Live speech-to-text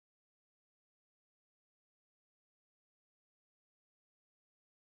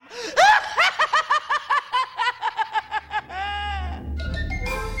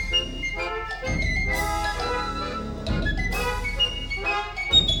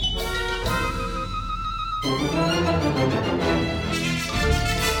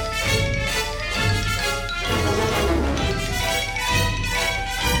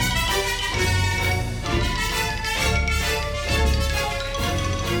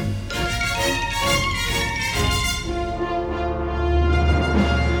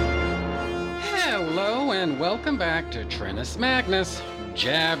back to Trennis Magnus,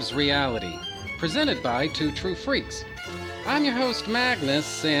 Jabs Reality, presented by Two True Freaks. I'm your host,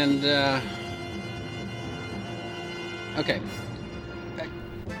 Magnus, and, okay.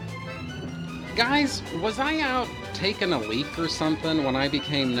 Guys, was I out taking a leak or something when I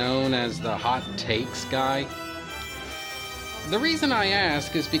became known as the Hot Takes guy? The reason I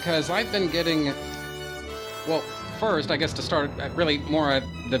ask is because I've been getting... Well, first, I guess to start really more at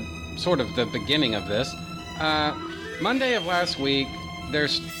the sort of the beginning of this, Monday of last week,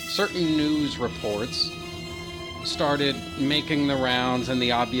 there's certain news reports started making the rounds in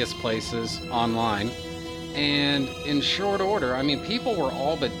the obvious places online. And in short order, I mean, people were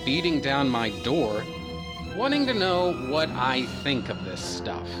all but beating down my door wanting to know what I think of this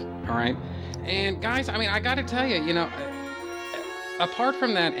stuff, all right? And guys, I mean, I gotta tell you, you know, apart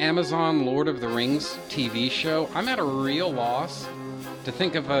from that Amazon Lord of the Rings TV show, I'm at a real loss to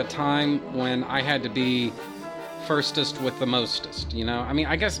think of a time when I had to be firstest with the mostest, you know? I mean,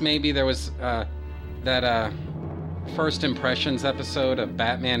 I guess maybe there was that First Impressions episode of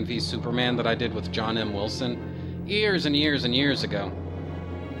Batman v Superman that I did with John M. Wilson years and years and years ago.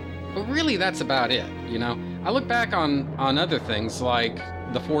 But really, that's about it, you know? I look back on other things like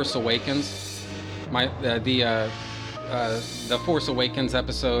The Force Awakens, the Force Awakens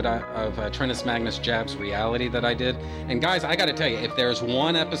episode of Trennis Magnus Jabs Reality that I did. And guys, I gotta tell you, if there's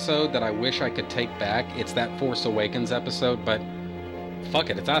one episode that I wish I could take back, it's that Force Awakens episode, but fuck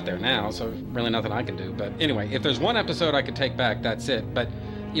it, it's out there now, so really nothing I can do. But anyway, if there's one episode I could take back, that's it. But,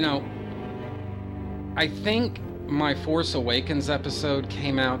 you know, I think my Force Awakens episode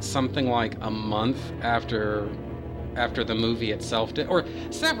came out something like a month after the movie itself did, or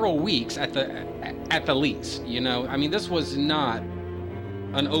several weeks at the least, you know? I mean, this was not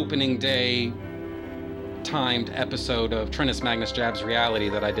an opening day timed episode of Trennis Magnus Jabs Reality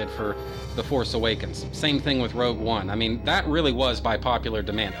that I did for The Force Awakens. Same thing with Rogue One. I mean, that really was by popular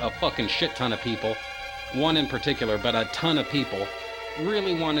demand. A fucking shit ton of people, one in particular, but a ton of people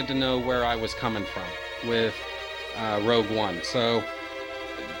really wanted to know where I was coming from with Rogue One. So,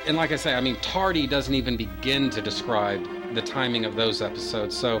 and like I say, I mean, tardy doesn't even begin to describe the timing of those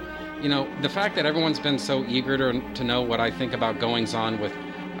episodes. So, you know, the fact that everyone's been so eager to know what I think about goings-on with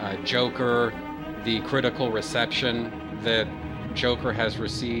Joker, the critical reception that Joker has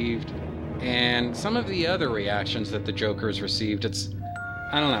received, and some of the other reactions that the Joker's received, it's,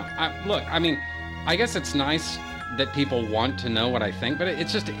 I don't know. Look, I mean, I guess it's nice that people want to know what I think, but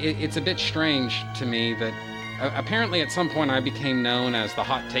it's a bit strange to me that apparently at some point I became known as the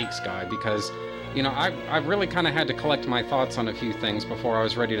Hot Takes guy because, you know, I've really kind of had to collect my thoughts on a few things before I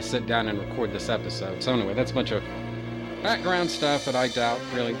was ready to sit down and record this episode. So anyway, that's a bunch of background stuff that I doubt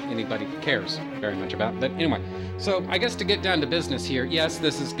really anybody cares very much about. But anyway, so I guess to get down to business here, yes,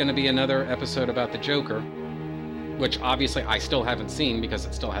 this is going to be another episode about the Joker, which obviously I still haven't seen because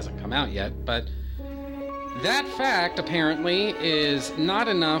it still hasn't come out yet, but that fact, apparently, is not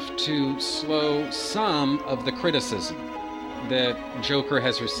enough to slow some of the criticism that Joker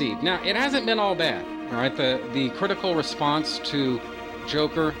has received. Now, it hasn't been all bad, all right? The critical response to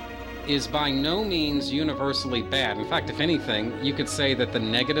Joker is by no means universally bad. In fact, if anything, you could say that the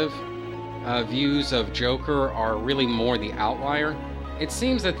negative views of Joker are really more the outlier. It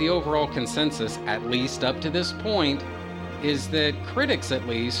seems that the overall consensus, at least up to this point, is that critics, at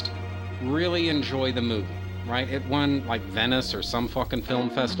least, really enjoy the movie. Right? It won like Venice or some fucking film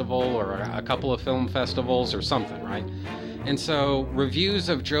festival or a couple of film festivals or something, right? And so reviews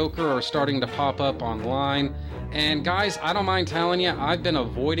of Joker are starting to pop up online. And guys, I don't mind telling you, I've been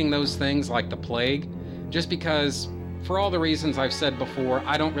avoiding those things like the plague just because for all the reasons I've said before,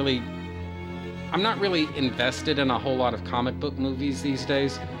 I'm not really invested in a whole lot of comic book movies these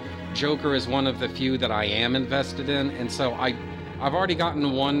days. Joker is one of the few that I am invested in. And so I've already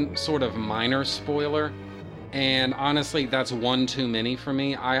gotten one sort of minor spoiler. And honestly, that's one too many for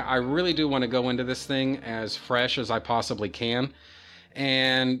me. I really do want to go into this thing as fresh as I possibly can.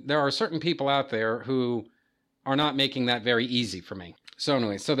 And there are certain people out there who are not making that very easy for me. So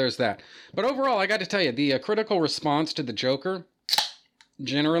anyway, so there's that. But overall, I got to tell you, the critical response to the Joker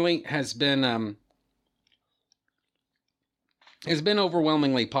generally has been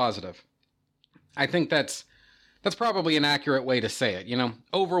overwhelmingly positive. I think that's probably an accurate way to say it, you know,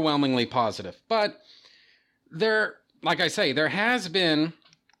 overwhelmingly positive. But like I say, there has been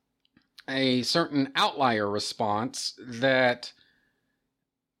a certain outlier response that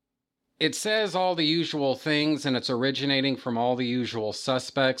it says all the usual things and it's originating from all the usual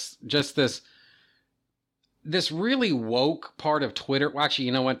suspects. Just this this really woke part of Twitter. Well, actually,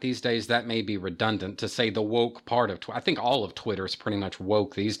 you know what? These days, that may be redundant to say the woke part of Twitter. I think all of Twitter is pretty much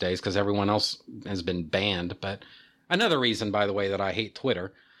woke these days because everyone else has been banned. But another reason, by the way, that I hate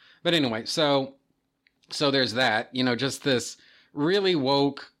Twitter. But anyway, so there's that. You know, just this really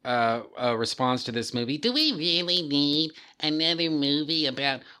woke response to this movie. Do we really need another movie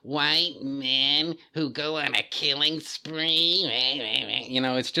about white men who go on a killing spree? You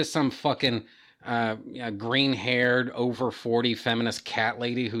know, it's just some fucking green-haired, over 40 feminist cat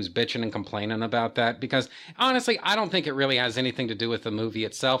lady who's bitching and complaining about that. Because honestly, I don't think it really has anything to do with the movie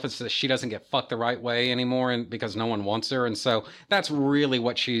itself. It's that she doesn't get fucked the right way anymore, and because no one wants her, and so that's really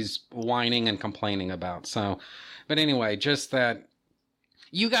what she's whining and complaining about. So, but anyway, just that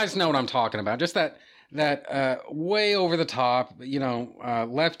you guys know what I'm talking about. Just that way over the top, you know,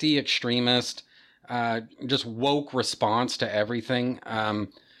 lefty extremist, just woke response to everything.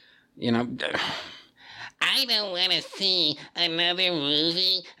 You know, I don't want to see another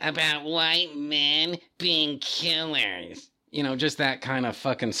movie about white men being killers. You know, just that kind of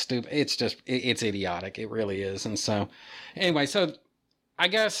fucking stupid. It's just, it's idiotic. It really is. And so, anyway, so I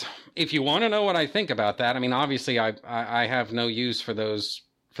guess if you want to know what I think about that, I mean, obviously I have no use for those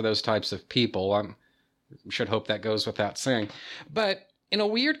types of people. I should hope that goes without saying. But in a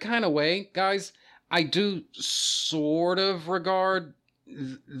weird kind of way, guys, I do sort of regard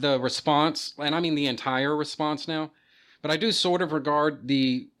the response, and I mean the entire response now, but I do sort of regard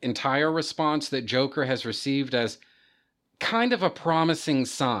the entire response that Joker has received as kind of a promising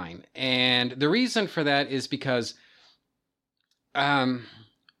sign. And the reason for that is because it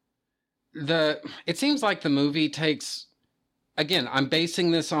seems like the movie takes, again, I'm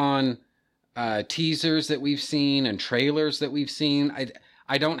basing this on teasers that we've seen and trailers that we've seen.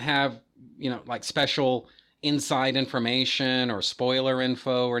 I don't have, you know, like special inside information or spoiler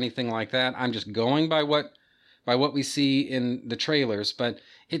info or anything like that. I'm just going by what we see in the trailers. But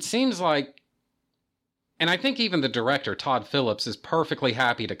it seems like, and I think even the director, Todd Phillips, is perfectly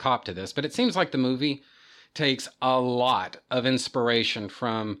happy to cop to this, but it seems like the movie takes a lot of inspiration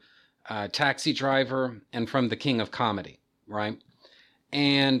from Taxi Driver and from The King of Comedy, right?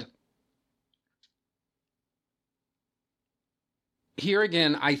 And here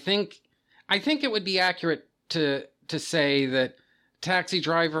again, I think it would be accurate to say that Taxi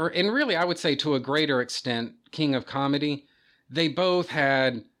Driver, and really I would say to a greater extent King of Comedy, they both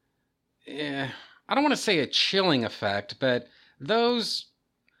had, I don't want to say a chilling effect, but the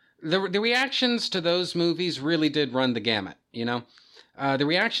reactions to those movies really did run the gamut, you know? The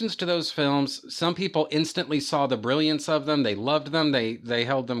reactions to those films, some people instantly saw the brilliance of them, they loved them, they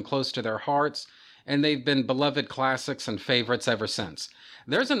held them close to their hearts, and they've been beloved classics and favorites ever since.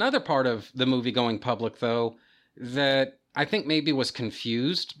 There's another part of the movie-going public, though, that I think maybe was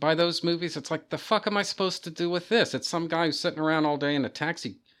confused by those movies. It's like, the fuck am I supposed to do with this? It's some guy who's sitting around all day in a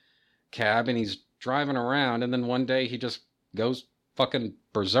taxi cab, and he's driving around, and then one day he just goes fucking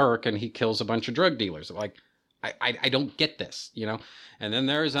berserk, and he kills a bunch of drug dealers. Like, I don't get this, you know? And then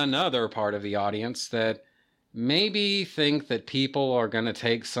there's another part of the audience that maybe think that people are going to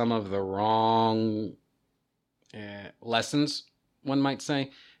take some of the wrong lessons, one might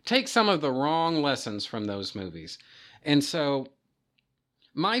say, take some of the wrong lessons from those movies. And so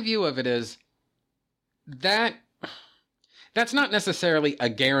my view of it is that that's not necessarily a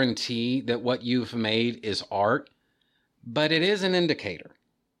guarantee that what you've made is art, but it is an indicator.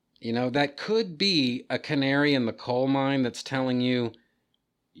 You know, that could be a canary in the coal mine that's telling you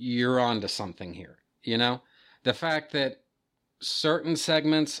you're onto something here. You know, the fact that certain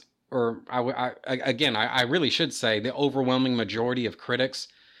segments, or I really should say the overwhelming majority of critics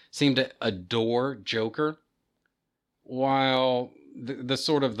seem to adore Joker, while the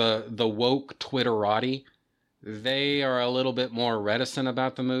sort of the woke Twitterati, they are a little bit more reticent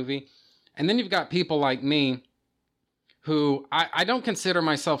about the movie. And then you've got people like me who I don't consider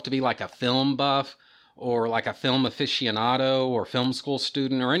myself to be like a film buff or like a film aficionado or film school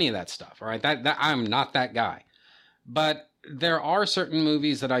student or any of that stuff, all right? That I'm not that guy. But there are certain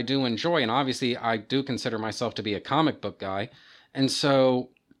movies that I do enjoy, and obviously I do consider myself to be a comic book guy. And so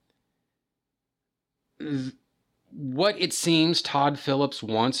what it seems Todd Phillips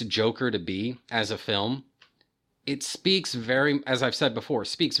wants Joker to be as a film, it speaks very, as I've said before,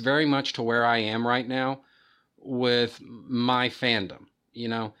 speaks very much to where I am right now with my fandom, you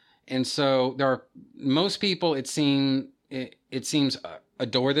know? And so there are, most people, it seems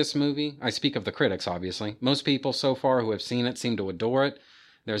adore this movie. I speak of the critics, obviously. Most people so far who have seen it seem to adore it.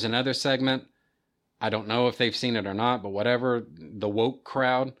 There's another segment, I don't know if they've seen it or not, but whatever, the woke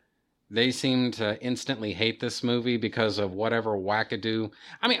crowd, they seem to instantly hate this movie because of whatever wackadoo.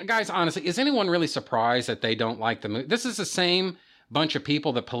 I mean, guys, honestly, is anyone really surprised that they don't like the movie? This is the same bunch of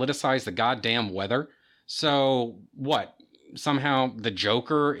people that politicize the goddamn weather. So what? Somehow the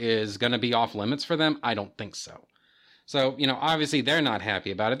Joker is going to be off limits for them? I don't think so. So, obviously they're not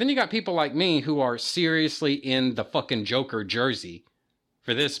happy about it. Then you got people like me who are seriously in the fucking Joker jersey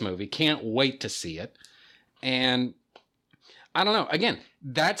for this movie. Can't wait to see it. And I don't know. Again,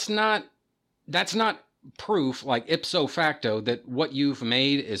 that's not proof, like ipso facto, that what you've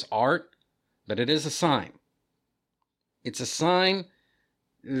made is art, but it is a sign. It's a sign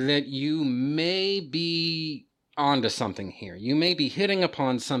that you may be onto something here. You may be hitting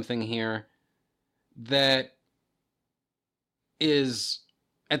upon something here that is,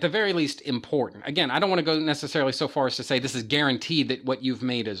 at the very least, important. Again, I don't want to go necessarily so far as to say this is guaranteed that what you've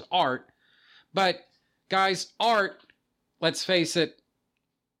made is art, but guys, art, let's face it,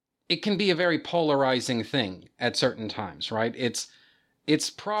 it can be a very polarizing thing at certain times, right? It's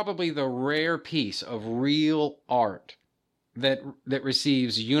probably the rare piece of real art that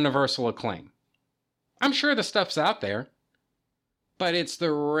receives universal acclaim. I'm sure the stuff's out there, but it's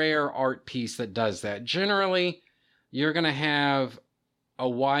the rare art piece that does that. Generally, you're going to have a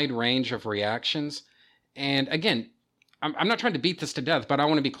wide range of reactions. And again, I'm not trying to beat this to death, but I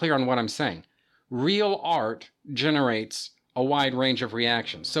want to be clear on what I'm saying. Real art generates a wide range of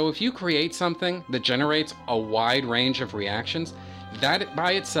reactions. So if you create something that generates a wide range of reactions, that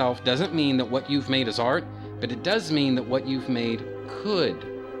by itself doesn't mean that what you've made is art, but it does mean that what you've made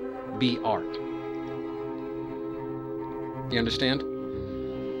could be art. You understand?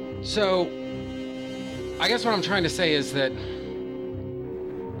 So, I guess what I'm trying to say is that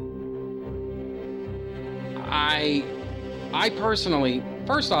I personally,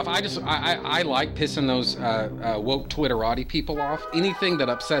 first off, I like pissing those woke Twitterati people off. Anything that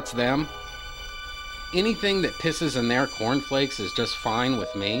upsets them, anything that pisses in their cornflakes is just fine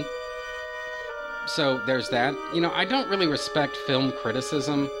with me. So there's that. I don't really respect film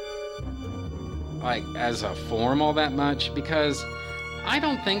criticism, like, as a form all that much, because I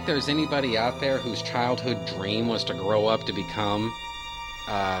don't think there's anybody out there whose childhood dream was to grow up to become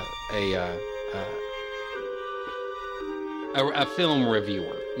a film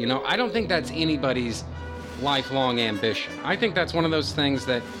reviewer. I don't think that's anybody's lifelong ambition. I think that's one of those things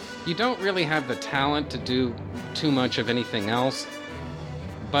that you don't really have the talent to do too much of anything else,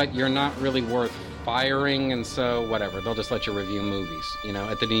 but you're not really worth firing, and so whatever, they'll just let you review movies,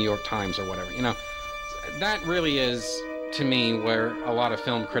 at the New York Times or whatever. That really is, to me, where a lot of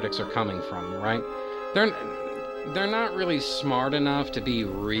film critics are coming from, right? They're not really smart enough to be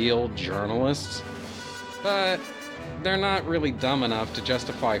real journalists, but they're not really dumb enough to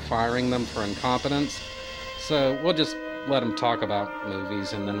justify firing them for incompetence. So we'll just let them talk about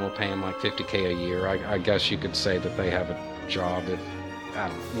movies, and then we'll pay them like $50K a year. I guess you could say that they have a job if, I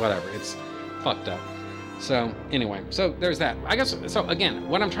don't know, whatever. It's fucked up. So anyway, so there's that. I guess, so again,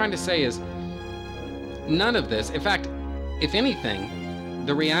 what I'm trying to say is none of this, in fact, if anything,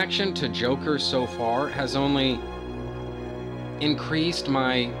 the reaction to Joker so far has only increased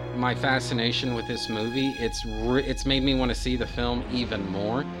my fascination with this movie. It's made me want to see the film even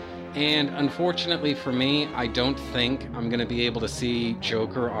more. And unfortunately for me, I don't think I'm going to be able to see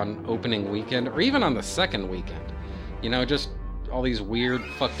Joker on opening weekend or even on the second weekend. Just all these weird,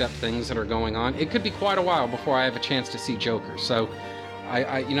 fucked up things that are going on. It could be quite a while before I have a chance to see Joker. So,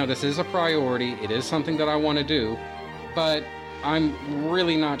 I this is a priority. It is something that I want to do, but I'm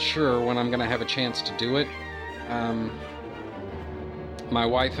really not sure when I'm going to have a chance to do it. My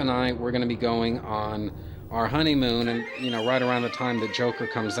wife and I, we're going to be going on our honeymoon, and right around the time that Joker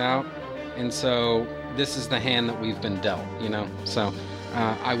comes out, and so this is the hand that we've been dealt. So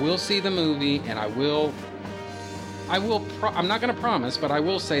I will see the movie, and I'm not going to promise, but I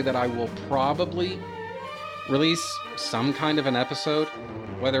will say that I will probably release some kind of an episode,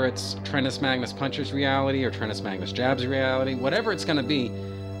 whether it's Trentus Magnus Punches reality or Trentus Magnus Jabs reality, whatever it's going to be.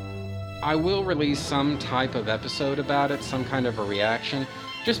 I will release some type of episode about it, some kind of a reaction,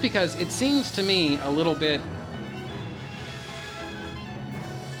 just because it seems to me a little bit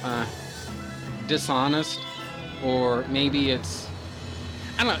dishonest, or maybe it's,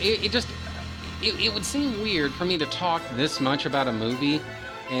 I don't know, it would seem weird for me to talk this much about a movie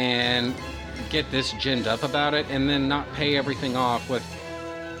and get this ginned up about it and then not pay everything off with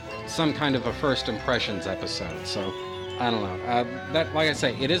some kind of a first impressions episode. So I don't know. That, like I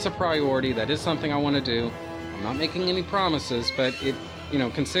say, it is a priority. That is something I want to do. I'm not making any promises, but it,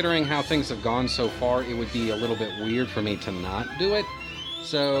 considering how things have gone so far, it would be a little bit weird for me to not do it.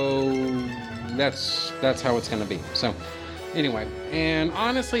 So that's how it's going to be. So Anyway, and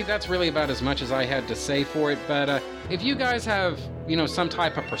honestly, that's really about as much as I had to say for it. But if you guys have, some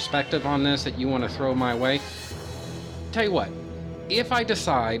type of perspective on this that you want to throw my way, tell you what, if I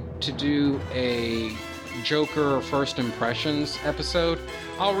decide to do a Joker First Impressions episode,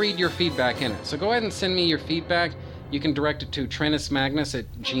 I'll read your feedback in it. So go ahead and send me your feedback. You can direct it to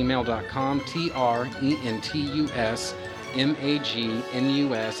TrentusMagnus@gmail.com,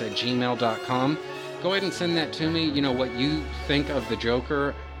 TrentusMagnus@gmail.com. Go ahead and send that to me, what you think of the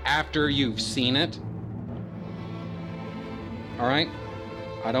Joker after you've seen it. All right?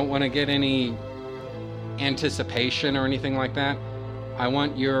 I don't want to get any anticipation or anything like that. I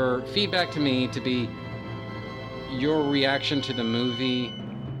want your feedback to me to be your reaction to the movie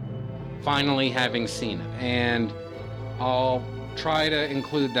finally having seen it. And I'll try to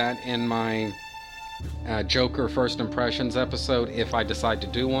include that in my Joker First Impressions episode if I decide to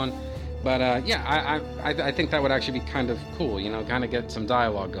do one. But I think that would actually be kind of cool, kind of get some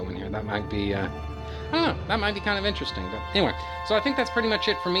dialogue going here. That might be, I don't know, that might be kind of interesting. But anyway, so I think that's pretty much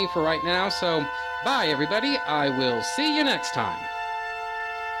it for me for right now. So bye, everybody. I will see you next time.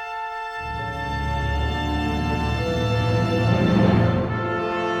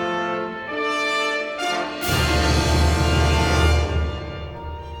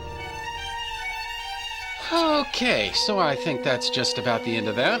 Okay, so I think that's just about the end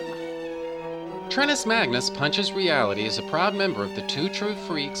of that. Trentus Magnus Punches Reality is a proud member of the Two True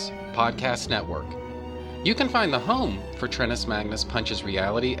Freaks podcast network. You can find the home for Trentus Magnus Punches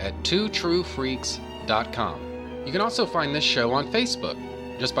Reality at twotruefreaks.com. You can also find this show on Facebook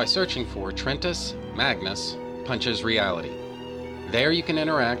just by searching for Trentus Magnus Punches Reality. There you can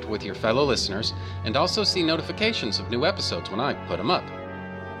interact with your fellow listeners and also see notifications of new episodes when I put them up.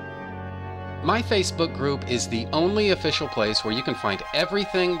 My Facebook group is the only official place where you can find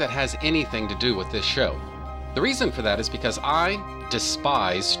everything that has anything to do with this show. The reason for that is because I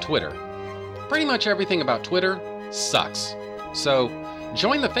despise Twitter. Pretty much everything about Twitter sucks. So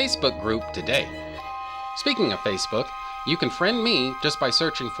join the Facebook group today. Speaking of Facebook, you can friend me just by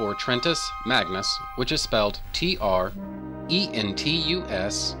searching for Trentus Magnus, which is spelled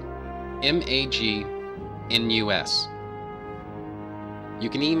TrentusMagnus. You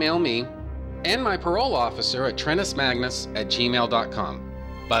can email me and my parole officer at TrentusMagnus@gmail.com.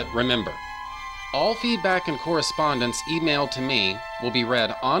 But remember, all feedback and correspondence emailed to me will be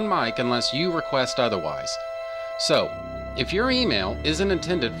read on mic unless you request otherwise. So, if your email isn't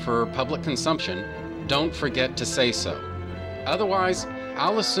intended for public consumption, don't forget to say so. Otherwise,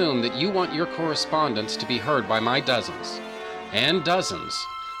 I'll assume that you want your correspondence to be heard by my dozens and dozens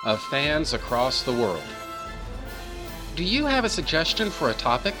of fans across the world. Do you have a suggestion for a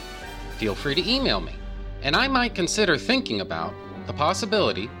topic? Feel free to email me, and I might consider thinking about the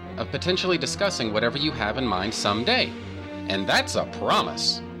possibility of potentially discussing whatever you have in mind someday. And that's a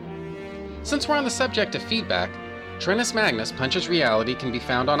promise. Since we're on the subject of feedback, Trentus Magnus Punches Reality can be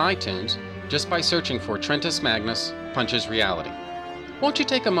found on iTunes just by searching for Trentus Magnus Punches Reality. Won't you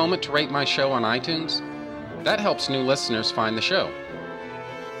take a moment to rate my show on iTunes? That helps new listeners find the show.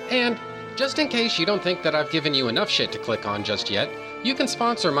 And just in case you don't think that I've given you enough shit to click on just yet, you can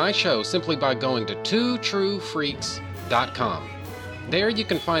sponsor my show simply by going to twotruefreaks.com. There you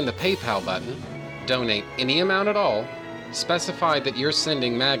can find the PayPal button, donate any amount at all, specify that you're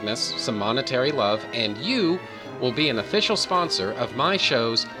sending Magnus some monetary love, and you will be an official sponsor of my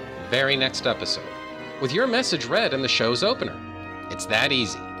show's very next episode, with your message read in the show's opener. It's that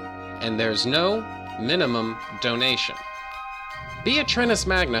easy, and there's no minimum donation. Be a Trentus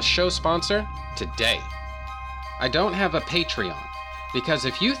Magnus show sponsor today. I don't have a Patreon, because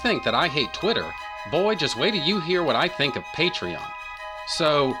if you think that I hate Twitter, boy, just wait till you hear what I think of Patreon.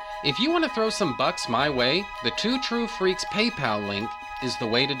 So, if you want to throw some bucks my way, the Two True Freaks PayPal link is the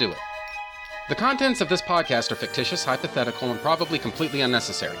way to do it. The contents of this podcast are fictitious, hypothetical, and probably completely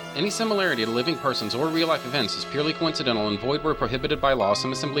unnecessary. Any similarity to living persons or real-life events is purely coincidental and void where prohibited by law.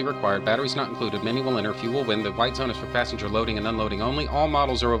 Some assembly required, batteries not included, many will enter, few will win. The white zone is for passenger loading and unloading only. All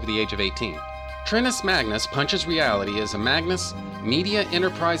models are over the age of 18. Trentus Magnus Punches Reality is a Magnus Media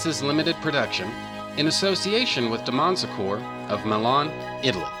Enterprises Limited production in association with Demonzacor of Milan,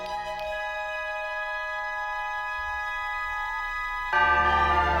 Italy.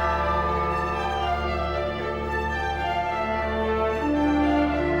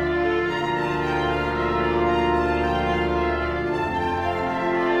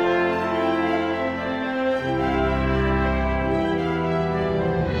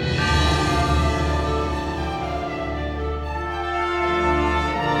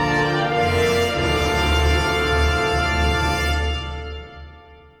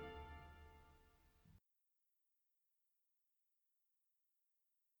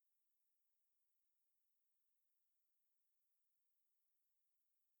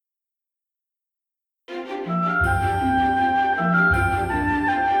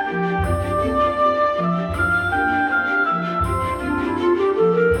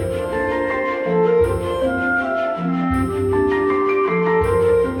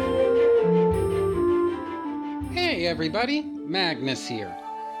 Hey everybody, Magnus here.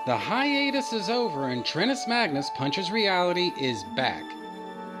 The hiatus is over and Trennis Magnus Punches Reality is back.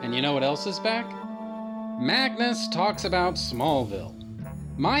 And you know what else is back? Magnus Talks About Smallville.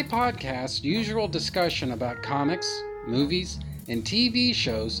 My podcast's usual discussion about comics, movies, and TV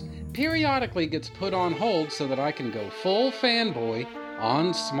shows periodically gets put on hold so that I can go full fanboy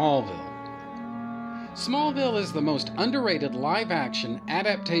on Smallville. Smallville is the most underrated live-action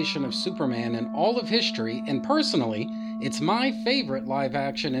adaptation of Superman in all of history, and personally, it's my favorite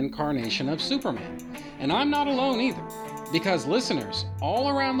live-action incarnation of Superman. And I'm not alone either, because listeners all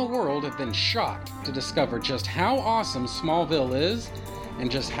around the world have been shocked to discover just how awesome Smallville is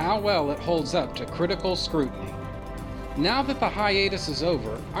and just how well it holds up to critical scrutiny. Now that the hiatus is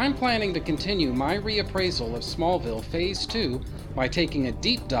over, I'm planning to continue my reappraisal of Smallville Phase 2 by taking a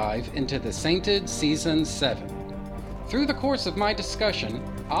deep dive into The Sainted Season 7. Through the course of my discussion,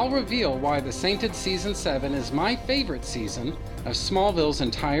 I'll reveal why The Sainted Season 7 is my favorite season of Smallville's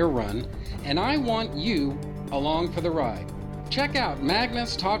entire run, and I want you along for the ride. Check out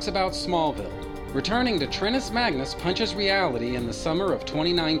Magnus Talks About Smallville, returning to Trennis Magnus Punches Reality in the summer of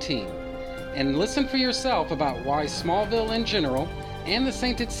 2019. And listen for yourself about why Smallville in general and The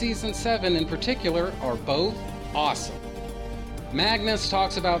Sainted Season 7 in particular are both awesome. Magnus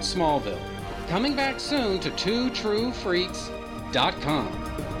Talks About Smallville, coming back soon to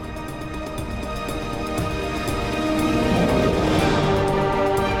twotruefreaks.com.